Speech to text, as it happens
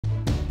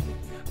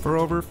For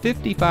over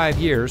 55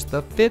 years,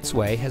 the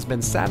Fitzway has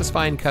been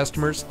satisfying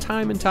customers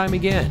time and time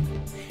again.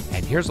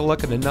 And here's a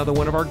look at another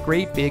one of our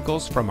great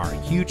vehicles from our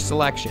huge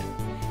selection.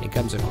 It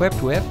comes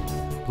equipped with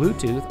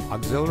Bluetooth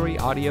auxiliary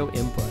audio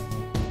input,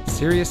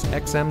 Sirius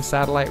XM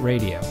satellite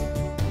radio,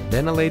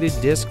 ventilated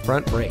disc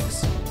front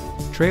brakes,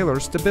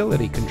 trailer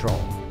stability control,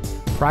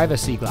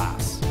 privacy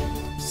glass,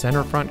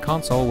 center front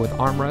console with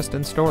armrest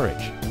and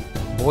storage,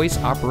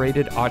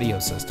 voice-operated audio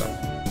system,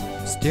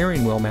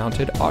 steering wheel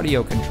mounted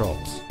audio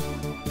controls,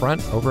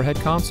 front overhead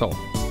console,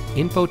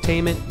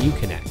 infotainment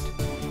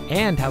Uconnect,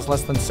 and has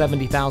less than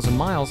 70,000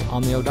 miles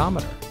on the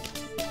odometer.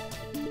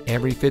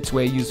 Every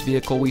Fitzway used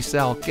vehicle we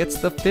sell gets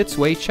the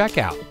Fitzway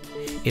checkout.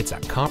 It's a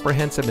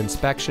comprehensive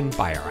inspection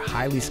by our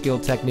highly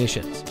skilled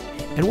technicians,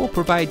 and we'll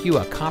provide you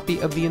a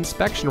copy of the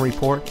inspection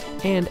report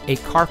and a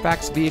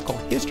Carfax vehicle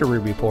history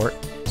report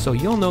so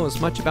you'll know as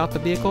much about the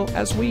vehicle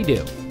as we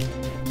do.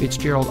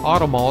 Fitzgerald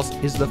Auto Malls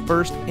is the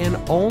first and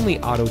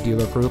only auto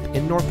dealer group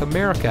in North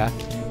America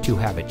to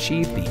have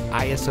achieved the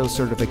ISO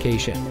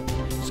certification,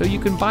 so you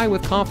can buy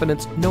with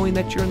confidence knowing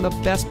that you're in the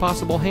best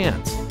possible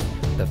hands.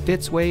 The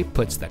Fitzway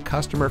puts the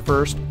customer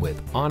first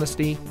with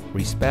honesty,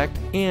 respect,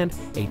 and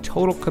a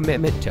total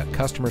commitment to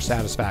customer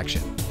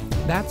satisfaction.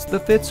 That's the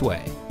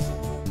Fitzway.